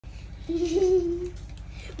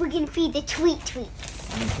We're gonna feed the tweets.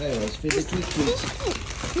 Okay, let's feed the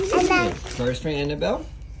tweets. And then First for Annabelle.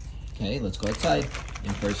 Okay, let's go outside.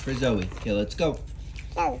 And first for Zoe. Okay, let's go.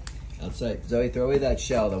 Zoe. Outside. Zoe, throw away that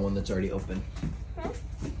shell, the one that's already open.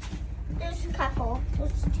 There's a couple.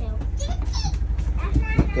 There's two.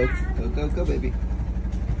 Go, baby.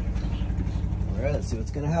 All right, let's see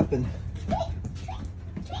what's gonna happen.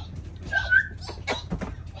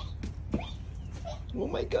 Oh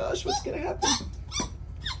my gosh, what's gonna happen?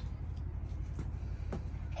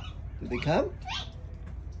 Did they come?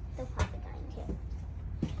 They're probably going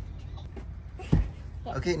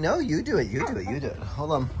to. Okay, no, you do it. You do it.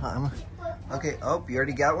 Hold on. Okay, oh, you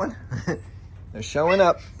already got one? They're showing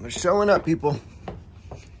up. They're showing up, people.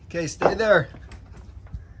 Okay, stay there.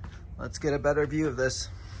 Let's get a better view of this.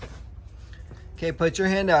 Okay, put your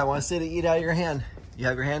hand out. I want to see to eat out of your hand. You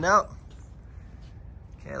have your hand out?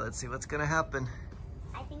 Okay, let's see what's going to happen.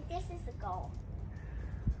 I think this is the goal.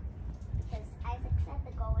 Because Isaac said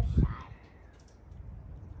the goal was shy.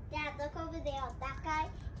 Dad, look over there. That guy,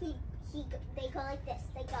 they go like this.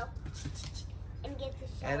 They go and get the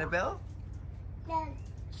shell. Annabelle? No.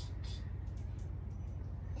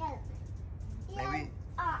 Maybe.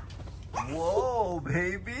 Whoa,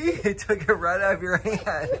 baby. It took it right out of your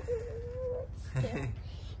hand.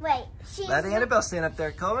 Wait. Let Annabelle stand up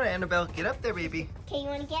there. Come on, Annabelle. Get up there, baby. Okay, you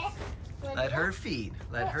want to get it? Let her feed.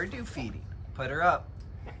 Let her do feeding. Put her up.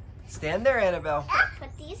 Stand there, Annabelle.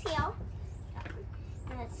 Put these here.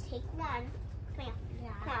 And let's take one. Come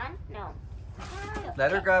here. One. No.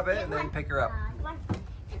 Let her grab it and then pick her up. One.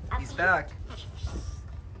 He's back.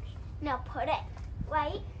 No, put it.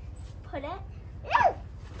 Wait. Put it.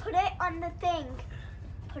 Put it on the thing.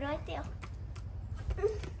 Put it right there.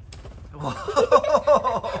 Whoa.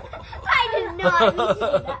 I did not mean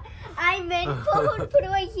that. I meant put it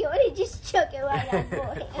right here and it just took it right out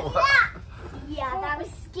of it. Yeah, that was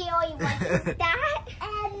scary. Wasn't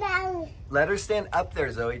that? Let her stand up there,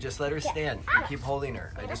 Zoe. Just let her stand. You keep holding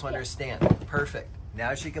her. I just want her to stand. Perfect.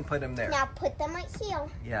 Now she can put them there. Now put them right here.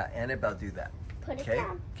 Yeah, Annabelle, do that. Put it Okay?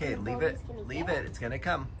 down. Okay, leave it. Leave it. It's going to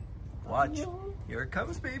come. Watch. Here it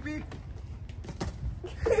comes, baby.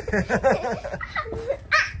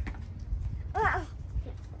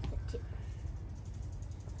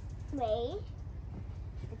 Wait.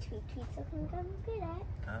 The tweets are going to come good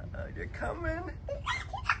at. You're coming.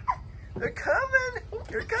 They're coming.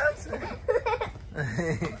 Here it comes.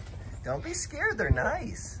 Don't be scared. They're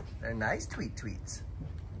nice. They're nice tweets.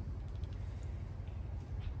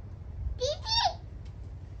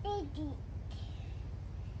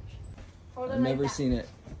 I've never seen it.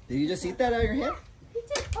 Did you just eat that out of your hand?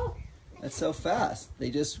 Oh. That's so fast. They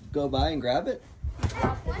just go by and grab it?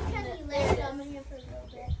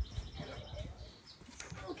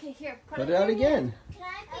 Okay, here. Put it out again. Can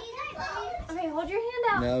I feed it? Okay, hold your hand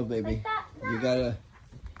out. No, baby. Like that? You gotta...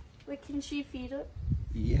 Wait, can she feed it?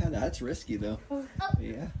 Yeah, that's risky though. Oh.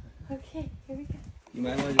 Yeah. Okay, here we go. You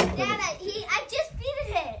might want to just put Dad, it... I just feeded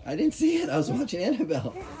it. I didn't see it. I was watching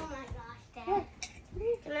Annabelle. Oh my gosh, Dad.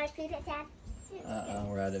 Can I feed it, Dad?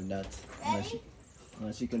 We're out of nuts.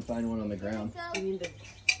 Unless you can find one on the ground. You mean the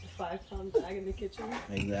 5-pound bag in the kitchen?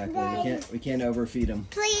 Exactly. We can't overfeed them.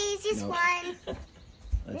 Please, just Nope. one.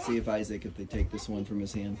 Let's see if they take this one from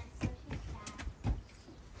his hand.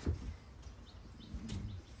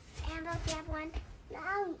 Annabelle, do you have one?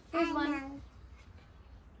 No. Here's one.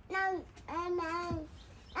 No.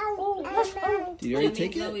 Oh, Did you already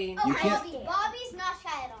take it? Zoe. You can't. Bobby's not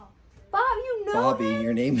shy at all. Bob, you know Bobby, him.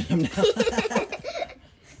 you're naming him now.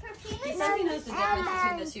 He says he knows the difference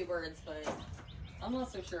between the two words, but I'm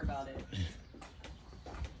not so sure about it.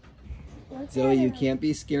 Zoe, you can't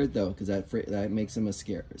be scared though, because that makes him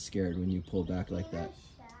scared when you pull back like that.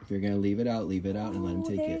 If you're gonna leave it out, and let him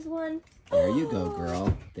take There's it. one. There you go,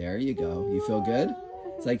 girl. There you go. You feel good?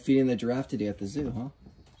 It's like feeding the giraffe today at the zoo, huh?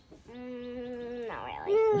 Not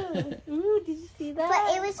really. Ooh, did you see that?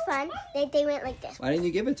 But it was fun. They went like this. Why didn't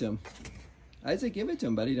you give it to him? Isaac, give it to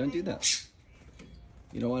him, buddy. Don't do that.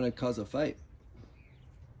 You don't want to cause a fight.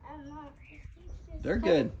 They're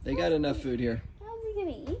good. They got enough food here. How's he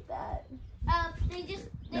gonna eat that?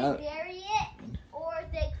 They Now- bury it or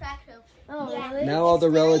they crack it open. Oh, Yeah. really? Now all the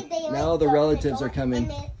They relatives go are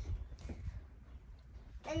coming.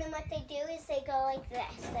 And then what they do is they go like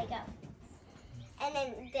this. They go. And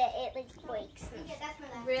then it like breaks.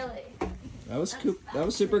 Really? That was cool. That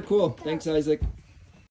was super cool. Thanks, Isaac.